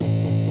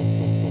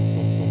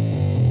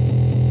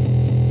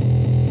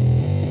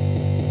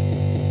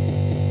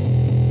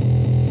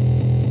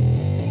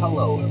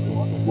Hello,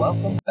 everyone.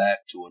 Welcome back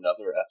to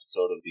another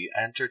episode of the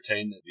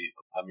Entertainment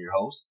Vehicle. I'm your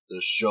host, the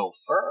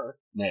chauffeur,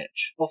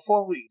 Mitch.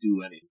 Before we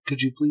do anything,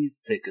 could you please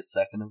take a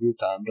second of your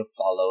time to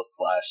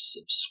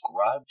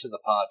follow/subscribe to the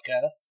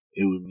podcast?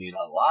 It would mean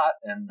a lot,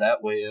 and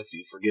that way, if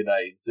you forget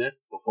I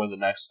exist before the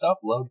next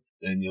upload,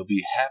 then you'll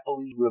be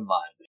happily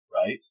reminded,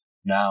 right?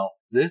 Now,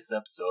 this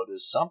episode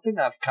is something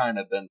I've kind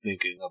of been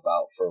thinking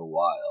about for a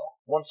while.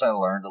 Once I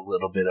learned a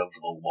little bit of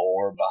the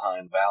lore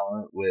behind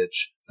Valorant,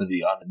 which, for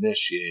the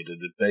uninitiated,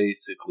 it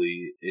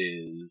basically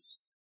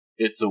is...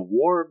 It's a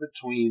war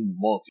between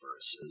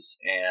multiverses,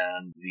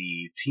 and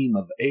the team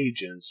of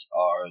agents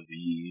are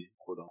the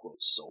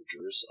quote-unquote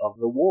soldiers of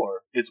the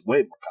war. It's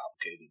way more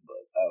complicated,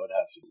 but I would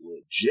have to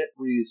legit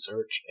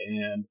research,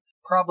 and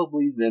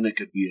probably then it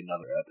could be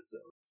another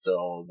episode.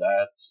 So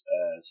that's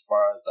as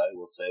far as I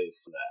will say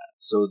for that.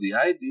 So the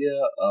idea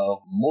of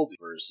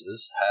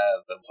multiverses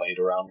have been played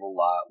around a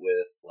lot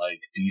with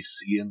like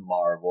DC and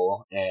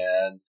Marvel,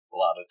 and a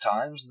lot of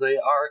times they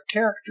are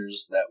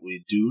characters that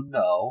we do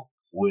know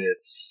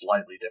with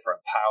slightly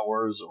different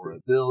powers or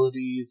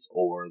abilities,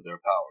 or their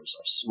powers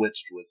are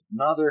switched with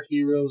another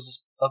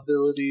hero's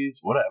abilities,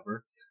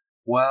 whatever.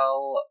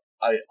 Well,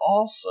 I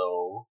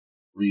also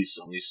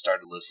recently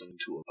started listening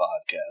to a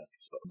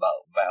podcast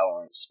about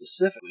Valorant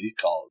specifically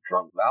called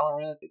Drunk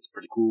Valorant. It's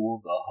pretty cool.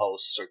 The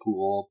hosts are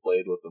cool.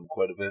 Played with them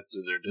quite a bit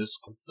through their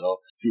Discord.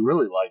 So if you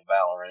really like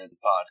Valorant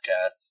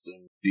podcasts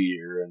and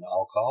beer and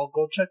alcohol,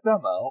 go check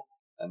them out.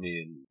 I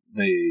mean,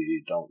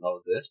 they don't know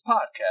this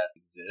podcast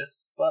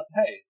exists, but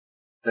hey,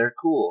 they're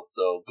cool,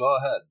 so go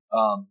ahead.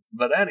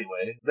 But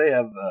anyway, they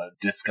have a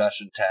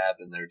discussion tab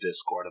in their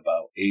Discord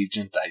about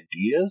agent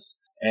ideas.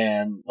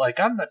 And, like,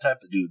 I'm the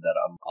type of dude that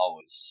I'm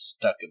always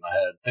stuck in my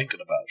head thinking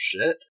about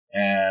shit.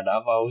 And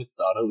I've always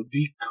thought it would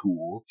be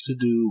cool to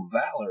do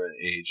Valorant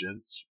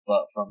agents,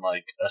 but from,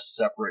 like, a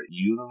separate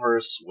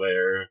universe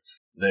where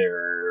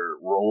their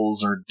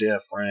roles are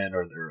different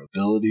or their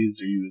abilities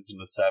are used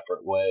in a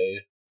separate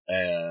way.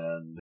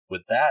 And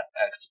with that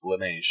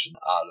explanation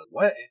out of the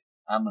way,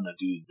 I'm going to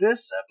do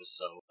this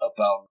episode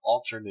about an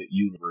alternate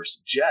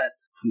universe Jett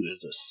who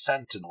is a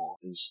sentinel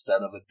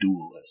instead of a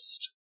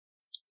duelist.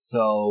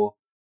 So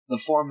the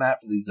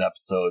format for these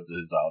episodes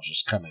is I'll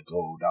just kind of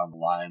go down the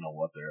line on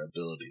what their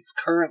abilities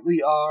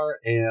currently are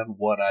and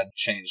what I'd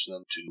change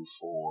them to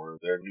for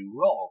their new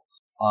role.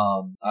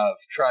 I have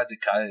tried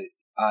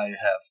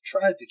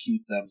to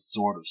keep them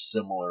sort of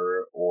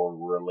similar or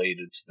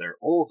related to their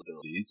old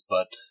abilities,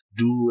 but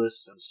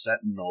duelists and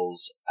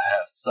sentinels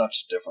have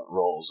such different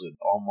roles it'd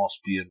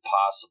almost be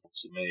impossible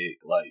to make,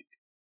 like,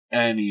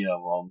 any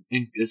of them,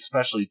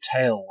 especially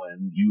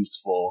Tailwind,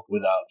 useful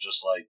without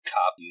just, like,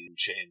 copying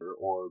Chamber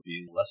or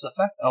being less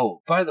effective.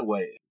 Oh, by the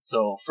way,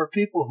 so for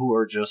people who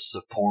are just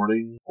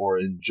supporting or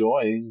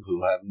enjoying,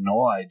 who have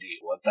no idea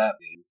what that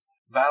means,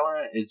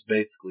 Valorant is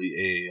basically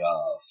a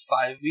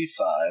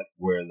 5v5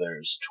 where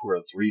there's 2 or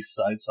 3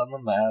 sites on the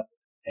map,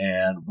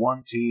 and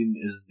one team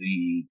is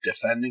the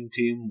defending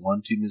team,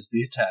 one team is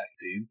the attack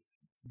team.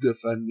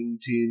 Defending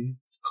team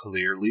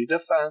clearly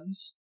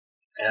defends,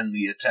 and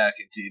the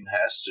attacking team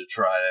has to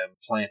try and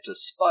plant a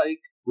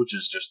spike, which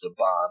is just a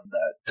bomb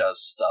that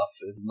does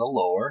stuff in the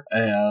lore.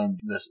 And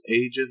these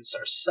agents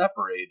are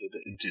separated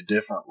into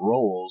different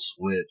roles,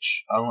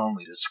 which I'll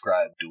only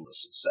describe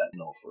Duelist and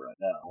Sentinel for right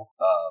now.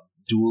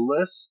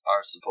 Duelists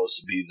are supposed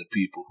to be the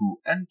people who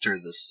enter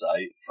the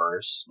site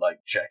first,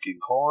 like checking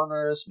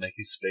corners,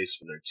 making space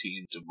for their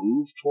team to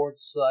move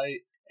towards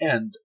site,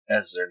 and,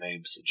 as their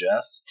name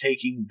suggests,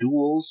 taking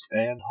duels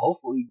and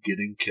hopefully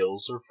getting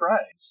kills or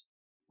frags.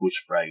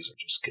 Which frags are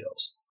just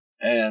kills.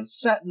 And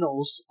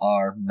sentinels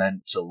are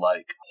meant to,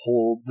 like,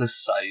 hold the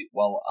site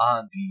while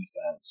on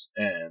defense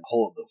and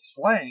hold the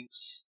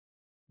flanks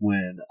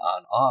when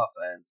on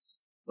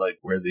offense, like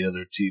where the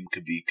other team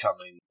could be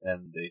coming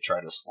and they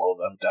try to slow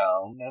them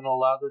down and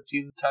allow their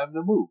team time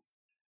to move.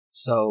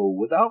 So,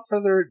 without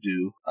further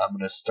ado, I'm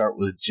going to start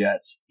with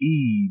Jett's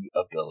E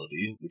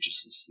ability, which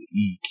is the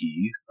E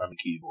key on the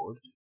keyboard.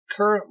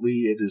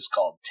 Currently, it is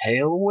called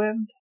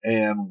Tailwind,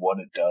 and what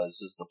it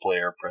does is the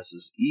player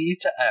presses E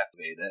to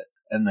activate it,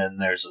 and then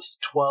there's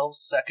a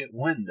 12-second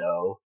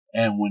window,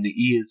 and when the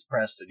E is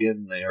pressed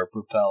again, they are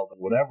propelled in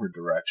whatever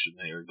direction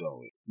they are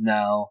going.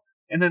 Now,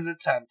 in an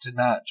attempt to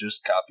not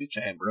just copy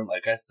Chamber,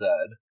 like I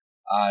said,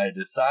 I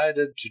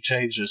decided to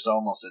change this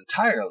almost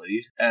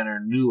entirely, and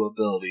her new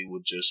ability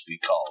would just be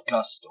called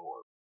Gust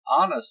Orb.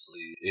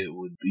 Honestly, it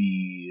would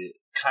be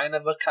kind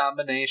of a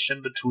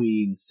combination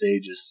between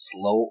Sage's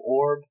Slow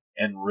Orb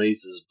and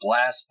Raze's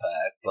Blast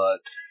Pack, but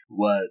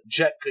what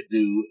Jett could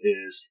do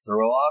is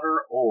throw out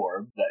her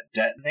orb that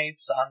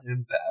detonates on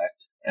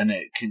impact, and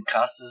it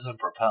concusses and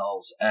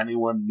propels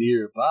anyone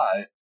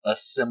nearby a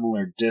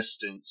similar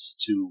distance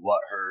to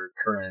what her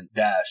current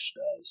dash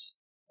does.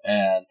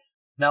 And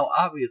now,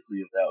 obviously,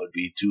 if that would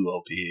be too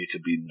OP, it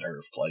could be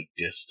nerfed, like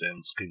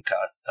distance,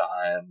 concuss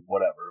time,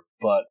 whatever.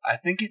 But I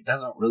think it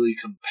doesn't really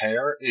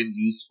compare in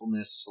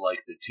usefulness to,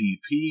 like, the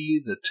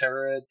TP, the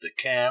turret, the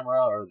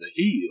camera, or the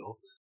heal,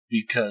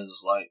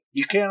 because, like,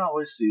 you can't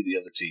always see the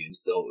other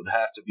teams, so it would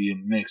have to be a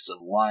mix of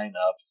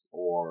lineups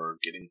or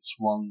getting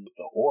swung with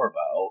the orb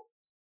out.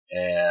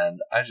 And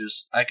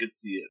I could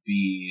see it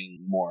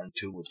being more in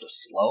tune with the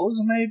slows,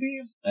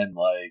 maybe? And,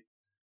 like,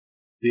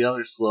 the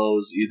other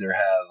slows either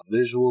have a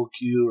visual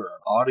cue or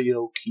an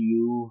audio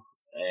cue,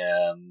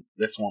 and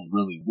this one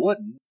really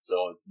wouldn't,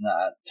 so it's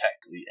not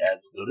technically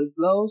as good as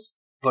those.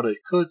 But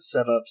it could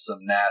set up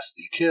some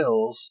nasty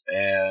kills,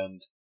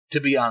 and to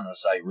be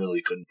honest, I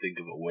really couldn't think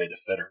of a way to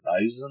fit her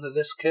knives into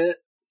this kit,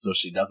 so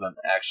she doesn't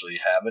actually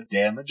have a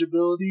damage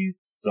ability,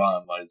 so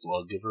I might as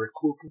well give her a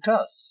cool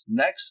concuss.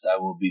 Next, I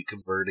will be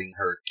converting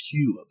her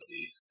Q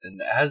ability, and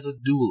as a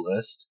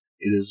duelist,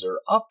 it is her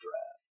updraft.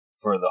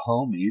 For the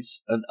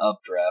homies, an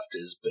updraft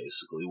is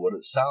basically what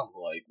it sounds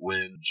like.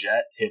 When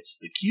Jet hits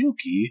the Q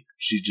key,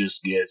 she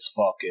just gets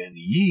fucking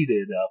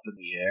yeeted up in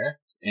the air.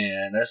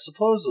 And I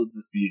suppose would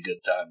this be a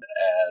good time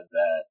to add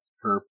that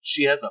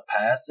she has a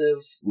passive,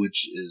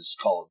 which is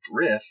called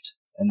Drift,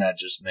 and that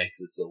just makes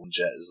it so when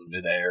Jet is in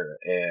midair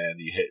and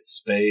you hit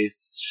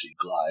space, she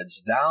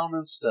glides down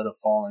instead of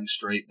falling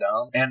straight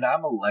down. And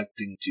I'm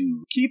electing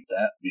to keep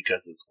that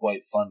because it's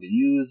quite fun to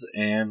use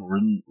and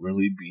wouldn't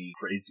really be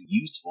crazy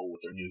useful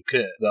with her new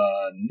kit.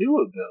 The new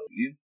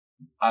ability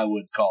I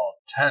would call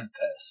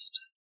Tempest,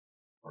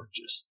 or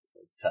just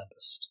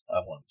Tempest. I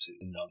want to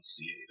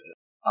enunciate it.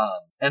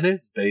 And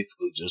it's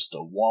basically just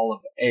a wall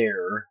of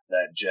air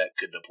that Jet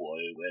could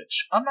deploy,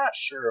 which I'm not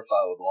sure if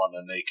I would want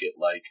to make it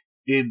like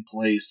in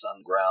place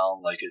on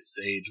ground like a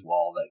sage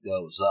wall that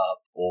goes up,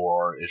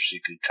 or if she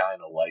could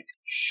kind of like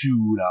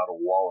shoot out a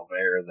wall of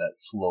air that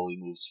slowly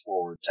moves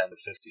forward 10 to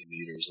 15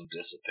 meters and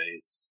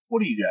dissipates.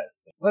 What do you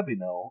guys think? Let me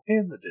know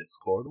in the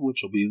Discord,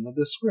 which will be in the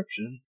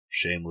description.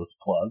 Shameless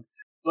plug.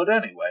 But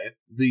anyway,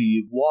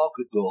 the wall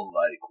could go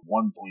like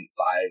 1.5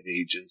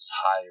 agents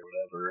high or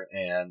whatever,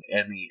 and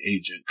any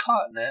agent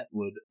caught in it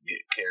would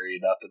get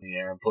carried up in the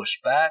air and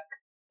pushed back.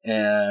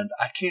 And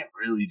I can't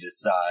really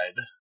decide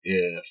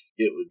if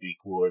it would be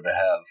cooler to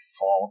have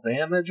fall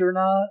damage or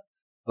not.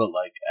 But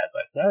like, as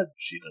I said,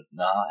 she does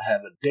not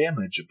have a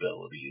damage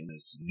ability in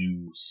this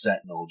new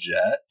Sentinel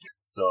Jet.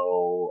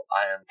 So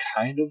I am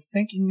kind of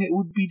thinking it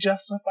would be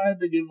justified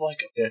to give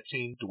like a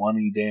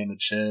 15-20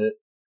 damage hit.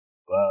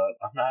 But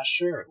I'm not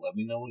sure. Let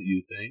me know what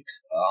you think.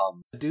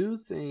 I do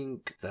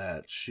think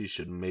that she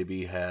should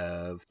maybe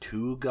have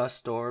 2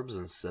 gust orbs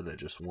instead of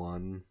just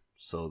 1,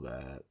 so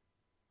that,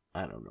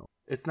 I don't know,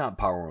 it's not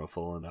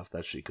powerful enough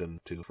that she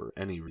couldn't do for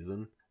any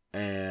reason.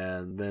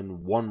 And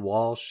then 1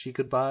 wall she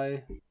could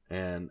buy,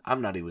 and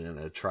I'm not even going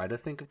to try to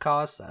think of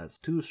costs. That's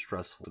too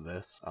stressful for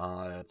this.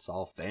 It's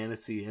all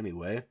fantasy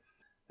anyway.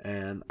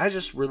 And I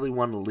just really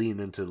want to lean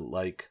into,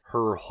 like,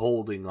 her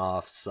holding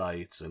off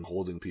sites and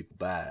holding people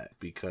back,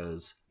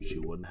 because she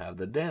wouldn't have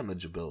the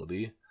damage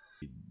ability,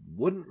 she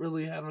wouldn't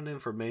really have an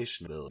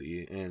information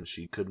ability, and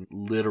she couldn't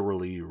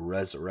literally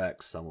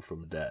resurrect someone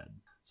from the dead.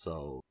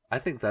 So I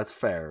think that's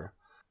fair.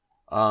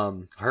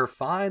 Her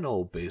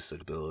final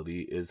basic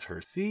ability is her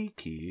C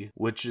key,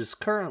 which is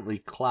currently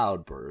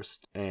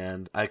Cloudburst,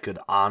 and I could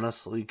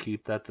honestly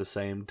keep that the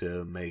same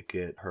to make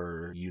it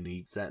her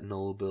unique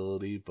Sentinel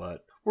ability,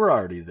 but we're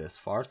already this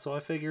far, so I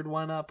figured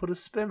why not put a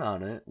spin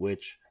on it,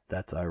 which,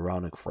 that's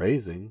ironic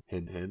phrasing,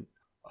 hint hint.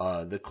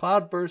 The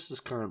Cloudburst is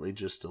currently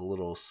just a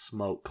little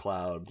smoke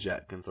cloud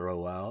Jet can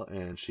throw out,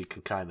 and she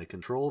can kind of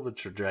control the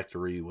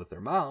trajectory with her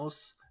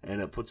mouse,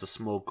 and it puts a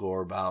smoke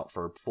orb out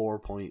for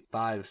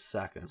 4.5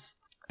 seconds.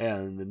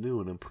 And the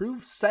new and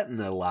improved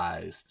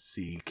Sentinelized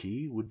C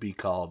key would be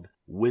called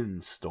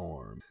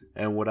Windstorm.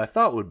 And what I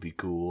thought would be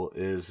cool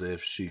is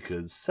if she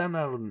could send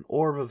out an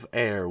orb of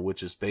air,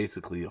 which is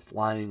basically a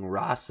flying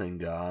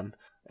Rasengan,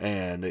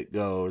 and it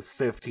goes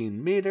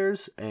 15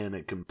 meters, and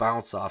it can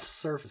bounce off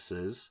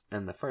surfaces,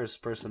 and the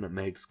first person it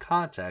makes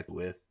contact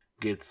with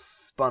gets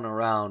spun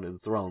around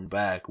and thrown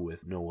back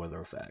with no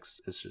other effects.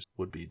 It just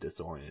would be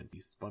disoriented.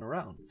 He's spun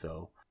around,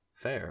 so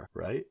fair,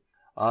 right?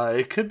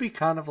 It could be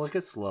kind of like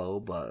a slow,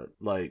 but,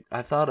 like,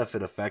 I thought if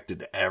it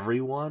affected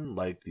everyone,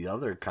 like the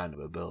other kind of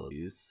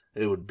abilities,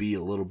 it would be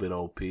a little bit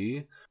OP,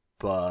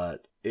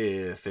 but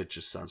if it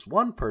just sends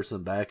one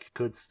person back, it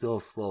could still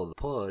slow the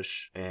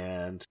push,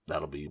 and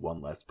that'll be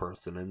one less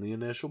person in the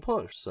initial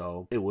push,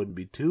 so it wouldn't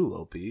be too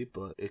OP,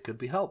 but it could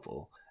be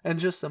helpful. And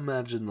just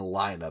imagine the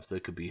lineups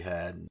that could be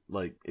had.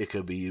 Like, it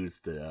could be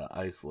used to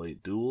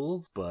isolate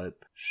duels, but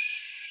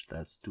shh,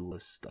 that's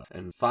duelist stuff.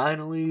 And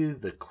finally,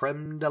 the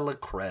creme de la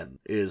creme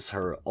is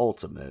her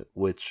ultimate,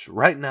 which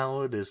right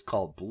now it is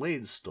called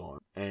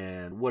Bladestorm.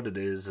 And what it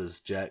is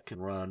Jet can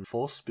run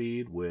full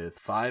speed with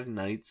 5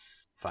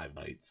 knives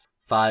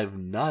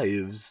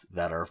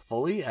that are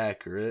fully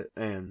accurate,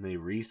 and they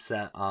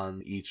reset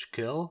on each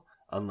kill,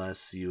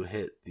 unless you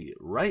hit the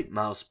right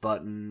mouse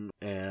button,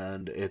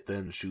 and it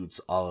then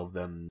shoots all of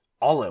them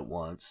all at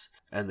once,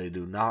 and they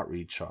do not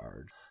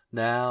recharge.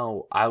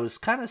 Now, I was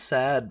kind of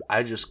sad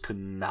I just could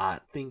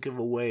not think of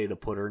a way to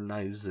put her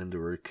knives into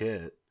her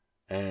kit,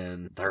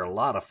 and they're a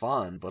lot of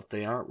fun, but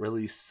they aren't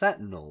really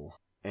Sentinel.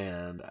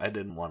 and I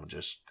didn't want to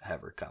just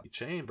have her copy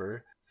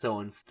Chamber. So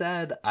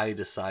instead, I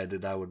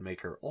decided I would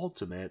make her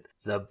ultimate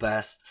the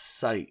best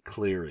sight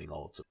clearing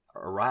ultimate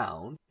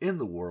around in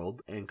the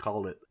world and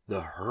call it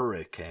the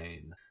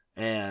Hurricane.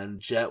 And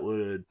Jet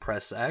would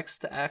press X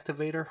to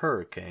activate her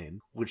Hurricane,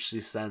 which she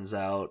sends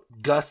out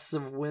gusts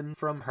of wind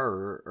from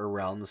her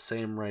around the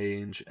same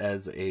range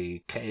as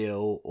a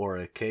KO or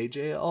a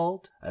KJ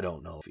ult. I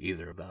don't know if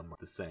either of them are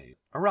the same.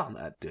 Around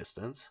that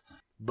distance.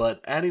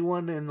 But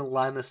anyone in the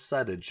line of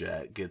sight of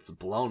Jet gets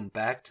blown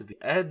back to the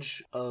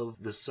edge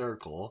of the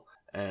circle,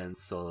 and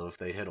so if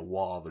they hit a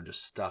wall, they're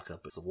just stuck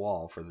up at the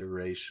wall for the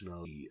duration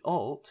of the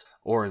ult,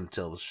 or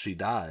until she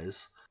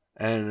dies.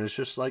 And it's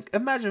just like,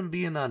 imagine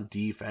being on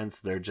defense,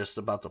 they're just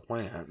about to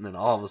plant, and then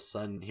all of a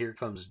sudden, here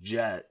comes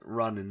Jet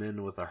running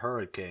in with a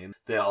Hurricane.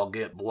 They all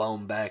get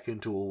blown back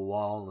into a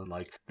wall, and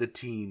like, the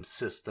team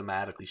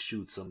systematically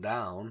shoots them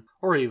down.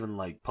 Or even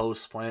like,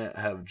 post-plant,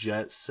 have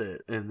Jet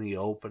sit in the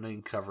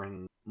opening,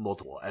 covering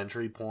multiple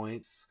entry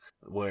points,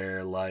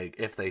 where like,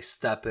 if they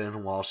step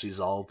in while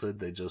she's ulted,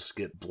 they just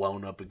get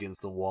blown up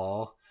against the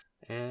wall.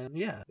 And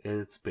yeah,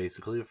 it's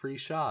basically a free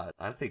shot.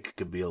 I think it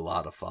could be a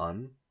lot of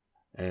fun.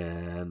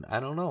 And I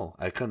don't know,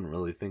 I couldn't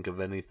really think of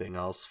anything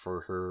else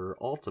for her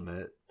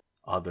ultimate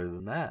other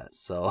than that.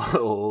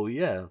 So,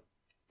 yeah.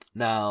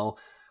 Now,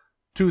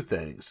 2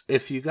 things.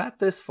 If you got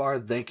this far,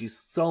 thank you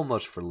so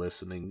much for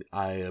listening.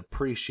 I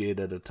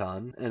appreciate it a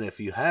ton. And if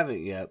you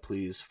haven't yet,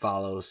 please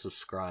follow,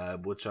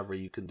 subscribe, whichever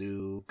you can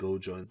do. Go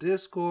join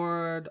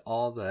Discord,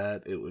 all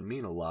that. It would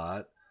mean a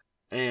lot.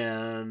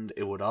 And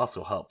it would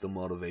also help the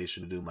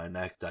motivation to do my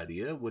next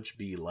idea, which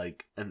be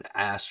like an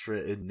Astra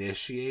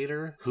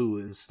initiator who,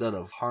 instead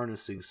of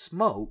harnessing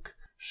smoke,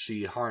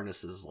 she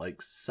harnesses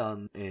like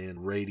sun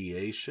and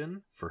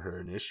radiation for her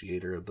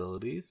initiator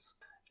abilities.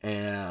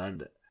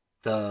 And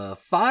the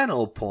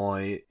final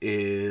point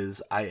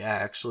is I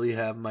actually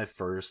have my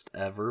first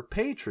ever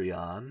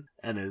Patreon,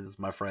 and it is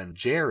my friend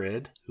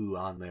Jared, who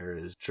on there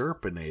is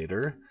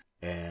Jerpinator,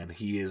 and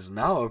he is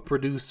now a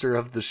producer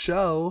of the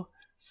show.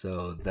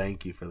 So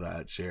thank you for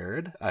that,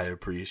 Jared. I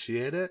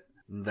appreciate it.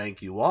 And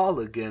thank you all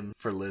again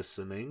for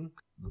listening.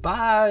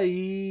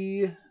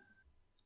 Bye!